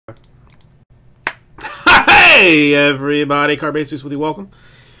Hey everybody, Card Basics with you. Welcome.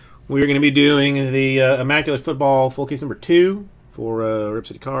 We're going to be doing the Immaculate Football full case number 2 for Rip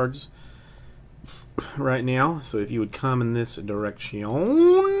City Cards right now. So if you would come in this direction,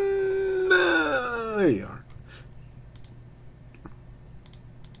 there you are.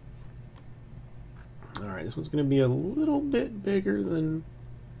 All right, this one's going to be a little bit bigger than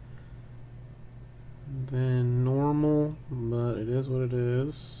normal, but it is what it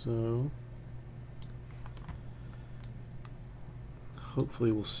is. So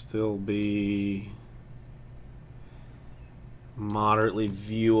hopefully we'll still be moderately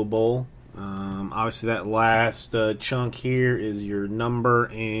viewable. Obviously that last chunk here is your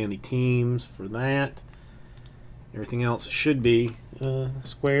number and the teams for that. Everything else should be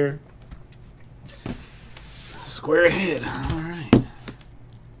square ahead. All right.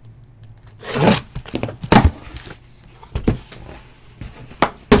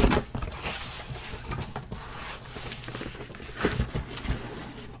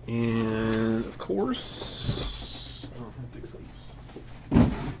 And of course, I don't think so.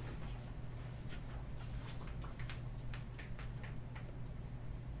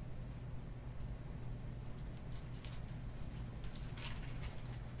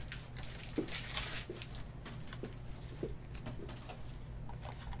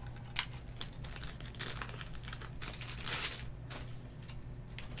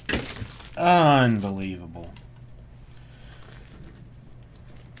 Unbelievable.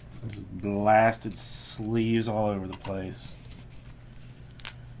 Just blasted sleeves all over the place.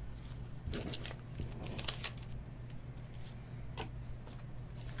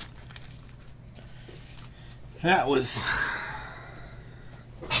 That was,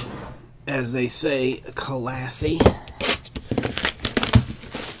 as they say, classy.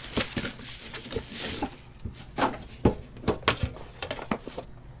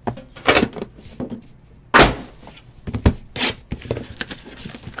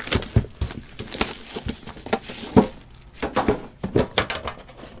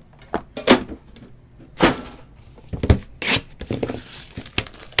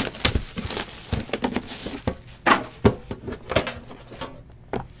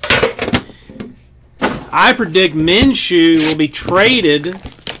 I predict Minshew will be traded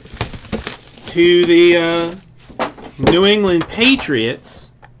to the New England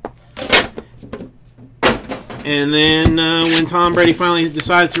Patriots. And then when Tom Brady finally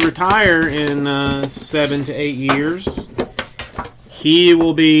decides to retire in 7 to 8 years, he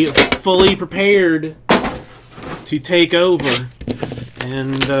will be fully prepared to take over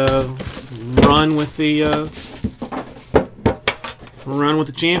and run with the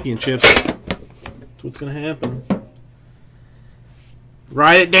championship. What's going to happen?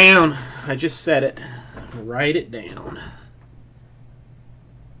 Write it down. I just said it. Write it down.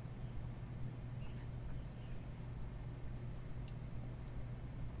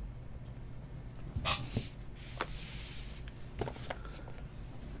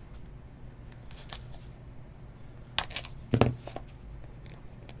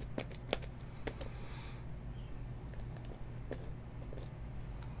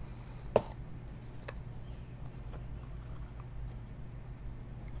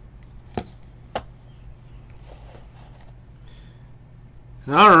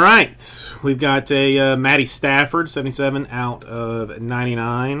 All right, we've got a Matty Stafford, 77 out of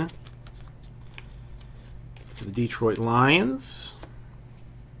 99 for the Detroit Lions.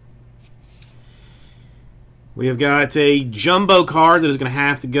 We have got a jumbo card that is going to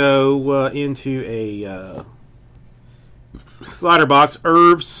have to go into a slider box.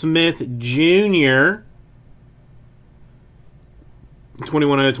 Irv Smith Jr.,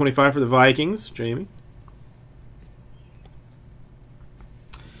 21 out of 25 for the Vikings. Jamie.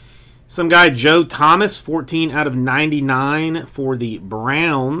 Some guy, Joe Thomas, 14 out of 99 for the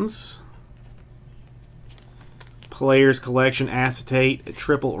Browns. Players Collection Acetate, a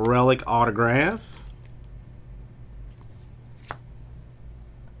triple relic autograph.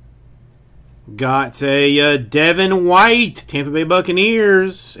 Got a Devin White, Tampa Bay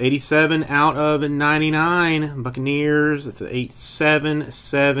Buccaneers, 87 out of 99. Buccaneers, that's an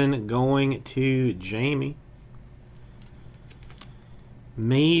 877 going to Jamie.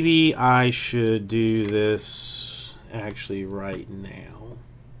 Maybe I should do this actually right now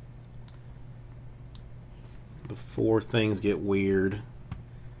before things get weird.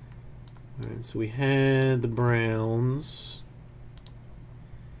 All right, so we had the Browns.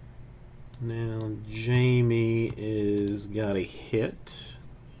 Now Jamie is got a hit.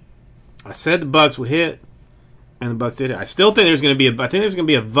 I said the Bucks would hit, and the Bucks did it. I still think there's going to be I think there's going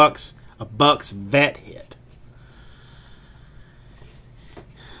to be a Bucks vet hit.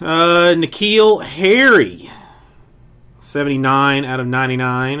 N'Keal Harry, 79 out of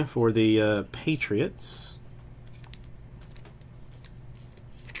 99 for the Patriots.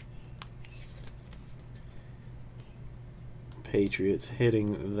 Patriots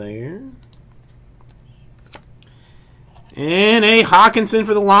hitting there. And a Hawkinson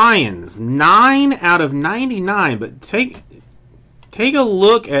for the Lions. 9 out of 99. But take a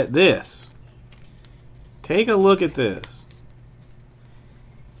look at this. Take a look at this.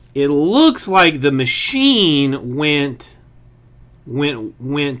 It looks like the machine went bonkers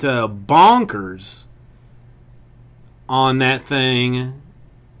on that thing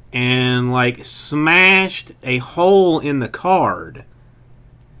and like smashed a hole in the card.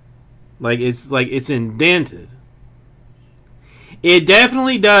 Like it's indented. It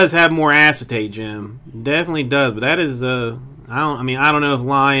definitely does have more acetate, Jim. Definitely does, but that is I don't know if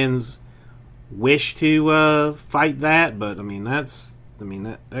Lions wish to fight that, but I mean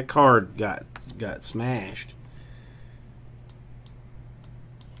that card got smashed.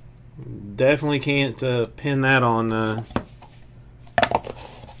 Definitely can't pin that on a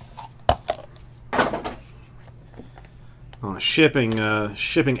shipping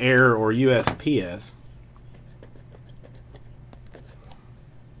error or USPS.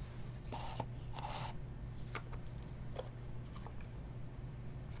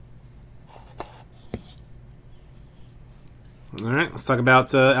 All right, let's talk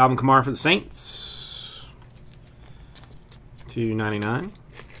about Alvin Kamara for the Saints. $2.99.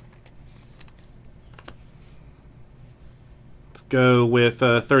 Let's go with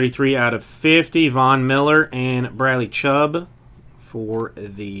 33 out of 50. Von Miller and Bradley Chubb for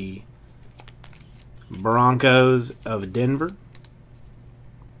the Broncos of Denver.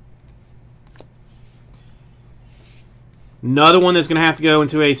 Another one that's going to have to go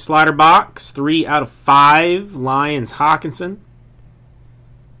into a slider box. 3 out of 5. Lions Hawkinson.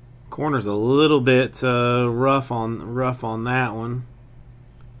 Corner's a little bit rough on that one.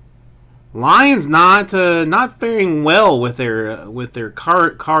 Lions not faring well with their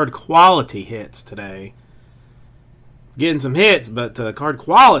card quality hits today. Getting some hits, but card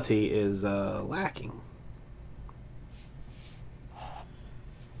quality is lacking.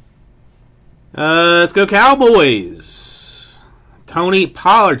 Let's go Cowboys. Tony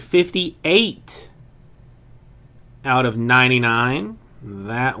Pollard, 58 out of 99.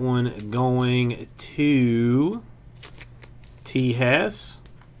 That one going to T. Hess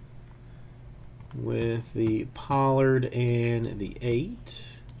with the Pollard and the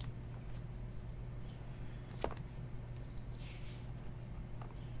 8.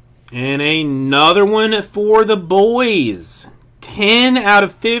 And another one for the boys. 10 out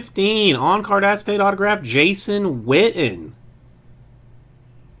of 15. On-card acetate autograph, Jason Witten.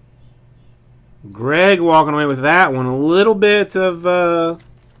 Greg walking away with that one. A little bit of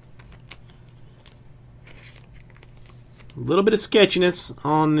sketchiness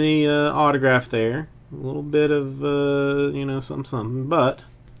on the autograph there. A little bit of something, but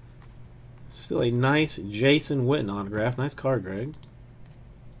still a nice Jason Witten autograph. Nice card, Greg.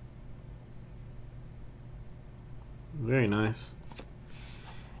 Very nice.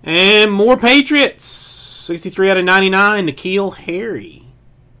 And more Patriots. 63 out of 99. N'Keal Harry.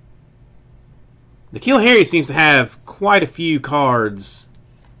 N'Keal Harry seems to have quite a few cards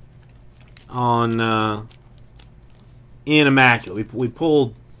on in Immaculate. We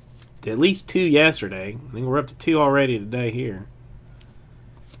pulled at least 2 yesterday. I think we're up to 2 already today here.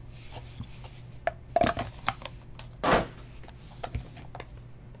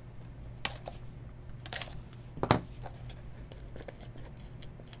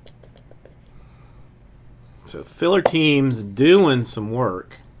 So filler teams doing some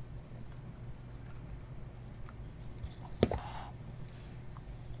work.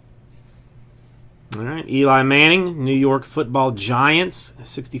 All right, Eli Manning, New York Football Giants,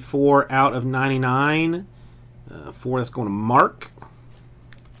 64 out of 99. 4 that's going to Mark.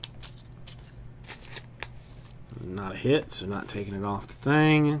 Not a hit, so not taking it off the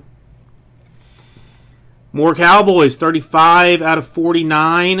thing. More Cowboys, 35 out of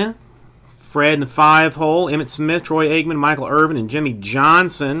 49. Fred in the 5 hole. Emmitt Smith, Troy Aikman, Michael Irvin, and Jimmy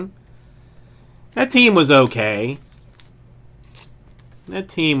Johnson. That team was okay. That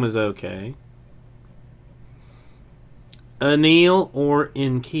team was okay. Anil or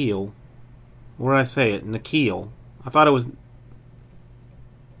N'Keal? Where did I say it? N'Keal. I thought it was...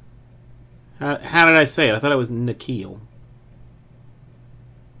 How did I say it? I thought it was N'Keal.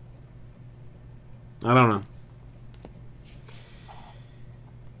 I don't know.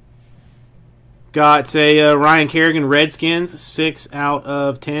 Got a Ryan Kerrigan Redskins, 6 out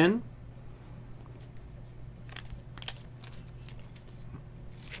of 10.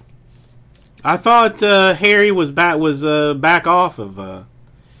 I thought Harry was back off of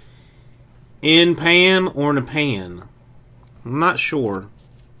in Pam or Napan. I'm not sure.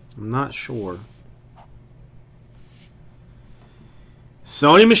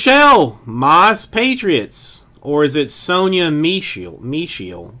 Sony Michel, Moss Patriots. Or is it Sonia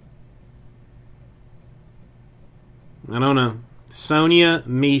Michiel? I don't know. Sonia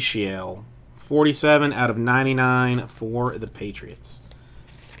Michiel. 47 out of 99 for the Patriots.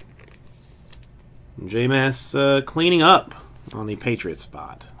 JMS cleaning up on the Patriots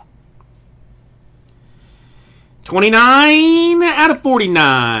spot. 29 out of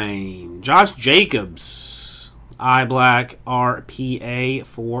 49. Josh Jacobs. Eye black RPA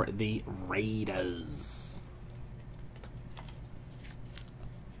for the Raiders.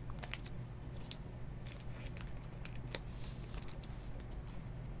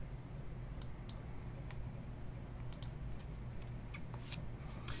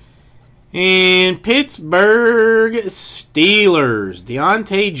 And Pittsburgh Steelers.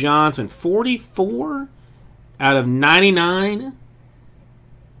 Deontay Johnson. 44 out of 99.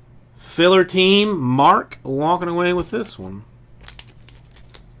 Filler team. Mark walking away with this one.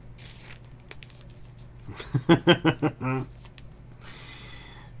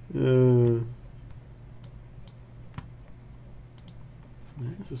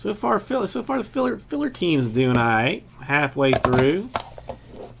 So far the filler team's doing all right. Halfway through.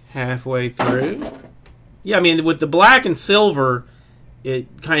 Yeah, I mean, with the black and silver, it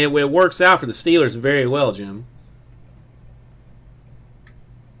works out for the Steelers very well, Jim.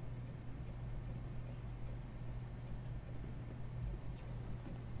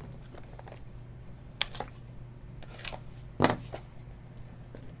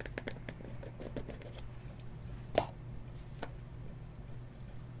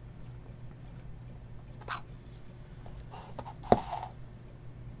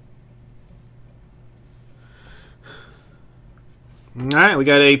 All right, we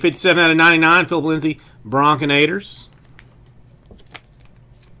got a 57 out of 99, Philip Lindsay, Bronconators.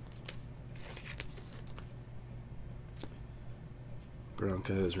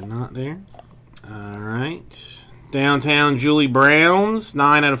 Broncos are not there. All right. Downtown Julie Browns,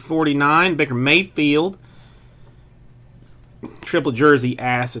 9 out of 49. Baker Mayfield, triple jersey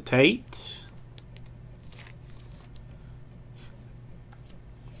acetate.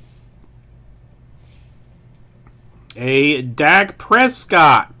 A Dak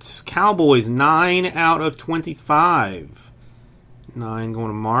Prescott, Cowboys, 9 out of 25. 9 going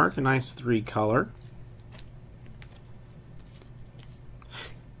to Mark, a nice 3 color.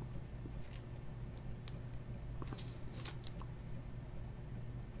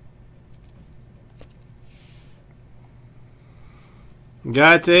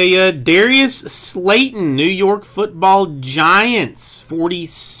 Got a Darius Slayton, New York Football Giants,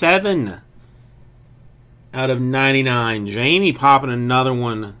 47 out of 99. Jamie popping another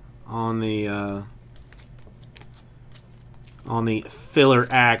one on the filler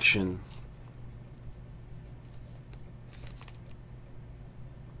action.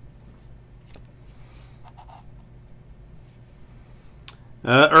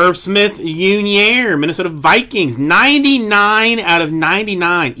 Irv Smith Jr., Minnesota Vikings, 99 out of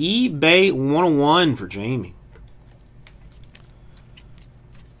 99. eBay 101 for Jamie.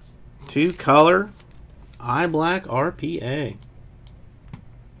 2 color. Eye black RPA.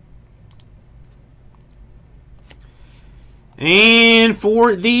 And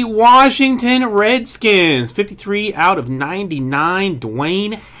for the Washington Redskins, 53 out of 99,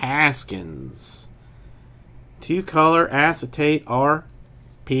 Dwayne Haskins. 2 color acetate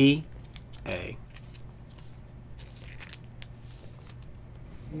RPA.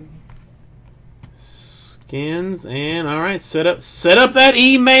 Skins, and all right, set up that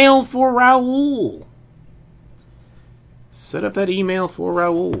email for Raul. Set up that email for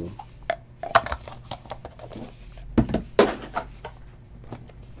Raul.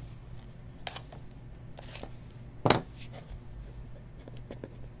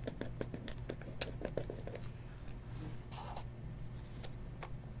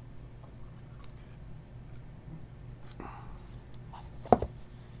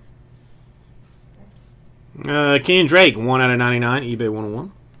 Ken Drake, 1 out of 99, eBay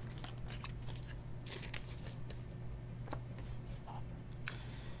 101.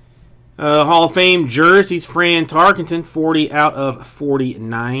 Hall of Fame jerseys, Fran Tarkenton, 40 out of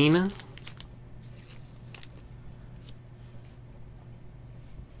 49.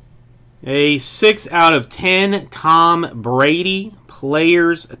 A 6 out of 10, Tom Brady,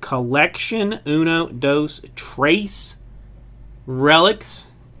 Players Collection, Uno Dos Trace,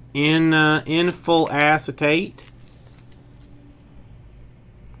 Relics in full acetate.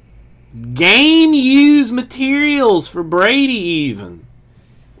 Game used materials for Brady even.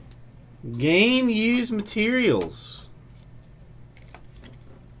 Game used materials.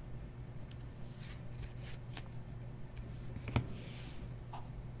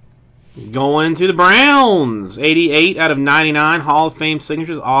 Going to the Browns. 88 out of 99. Hall of Fame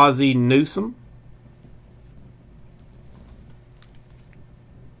signatures. Ozzie Newsome.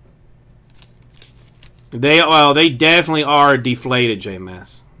 They definitely are deflated,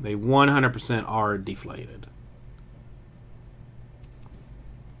 JMS. They 100% are deflated.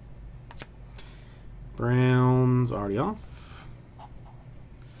 Browns already off.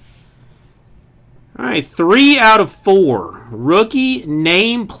 All right, 3 out of 4. Rookie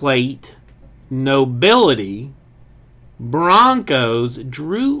nameplate nobility. Broncos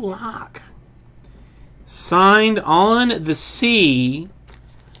Drew Lock. Signed on the C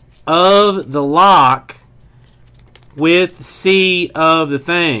of the lock with C of the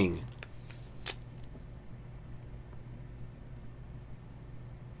thing.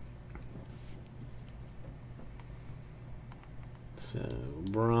 So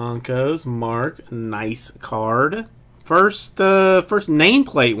Broncos, Mark, nice card. First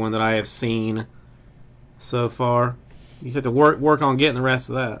nameplate one that I have seen so far. You just have to work on getting the rest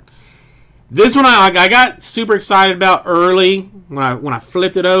of that. This one I got super excited about early when I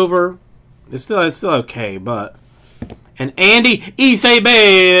flipped it over. It's still okay, but and Andy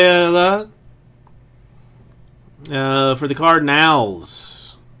Isabella for the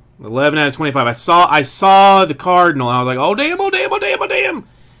Cardinals. 11 out of 25. I saw the Cardinal. I was like, oh damn, oh damn, oh damn, oh damn.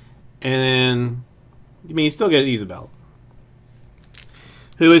 And then you still get Isabella,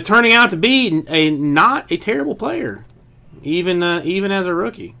 who is turning out to be not a terrible player, even as a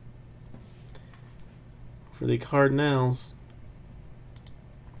rookie for the Cardinals.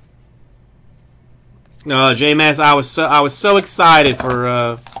 JMass, I was so excited for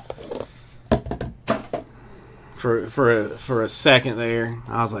a second there.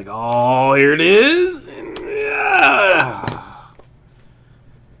 I was like, oh, here it is. Yeah.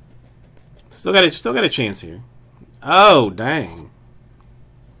 Still got a chance here. Oh, dang.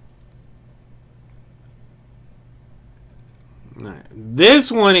 All right.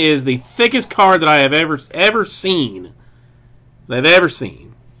 This one is the thickest card that I have ever seen.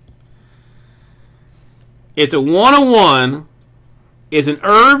 It's a 101. It's an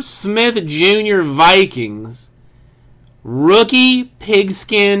Irv Smith Jr. Vikings rookie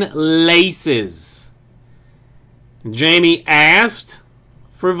pigskin laces. Jamie asked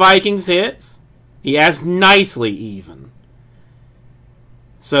for Vikings hits. He asked nicely even.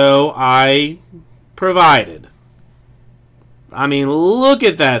 So I provided. I mean, look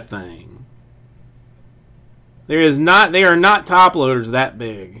at that thing. They are not top loaders that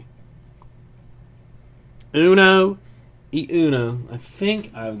big. Uno y uno. I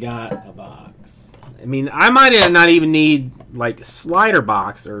think I've got a box. I mean, I might not even need like slider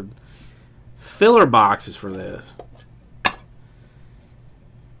box or filler boxes for this.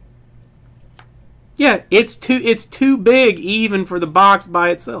 Yeah, it's too big even for the box by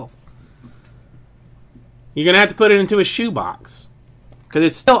itself. You're gonna have to put it into a shoe box because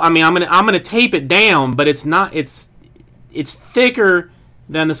it's still. I mean, I'm gonna tape it down, but it's not. It's thicker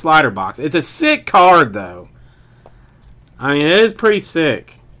than the slider box. It's a sick card though. I mean, it is pretty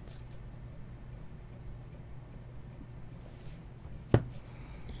sick.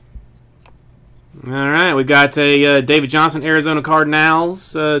 All right, we got a David Johnson, Arizona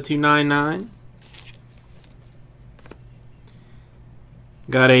Cardinals, 299.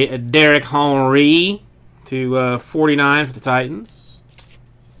 Got a Derek Henry to 49 for the Titans.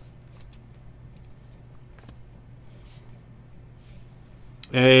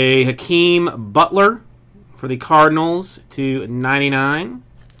 A Hakeem Butler for the Cardinals to 99.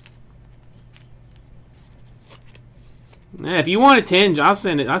 Yeah, if you want a 10, I'll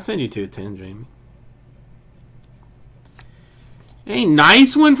send you to a 10, Jamie. A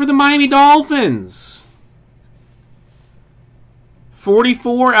nice one for the Miami Dolphins.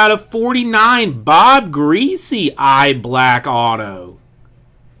 44 out of 49. Bob Greasy eye black auto.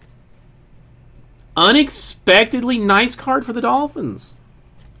 Unexpectedly nice card for the Dolphins.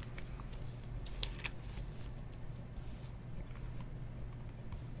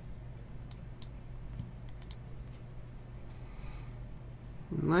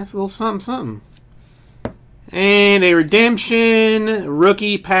 Nice little something. And a redemption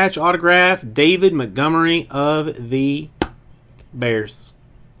rookie patch autograph. David Montgomery of the Bears.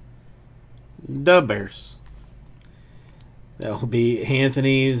 The Bears. That will be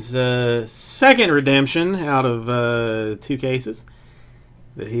Anthony's second redemption out of 2 cases.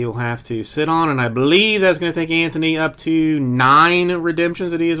 that he will have to sit on, and I believe that's going to take Anthony up to 9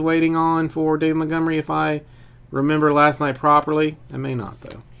 redemptions that he is waiting on for David Montgomery, if I remember last night properly. I may not,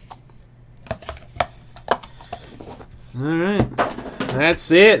 though. Alright.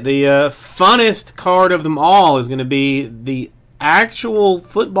 That's it. The funnest card of them all is going to be the actual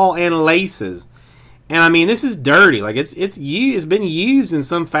football and laces. And I mean, this is dirty. Like it's been used in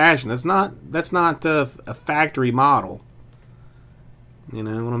some fashion. That's not a factory model. You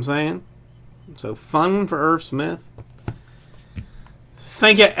know what I'm saying? So fun one for Irv Smith.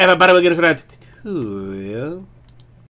 Thank you, everybody. We'll get it for that too.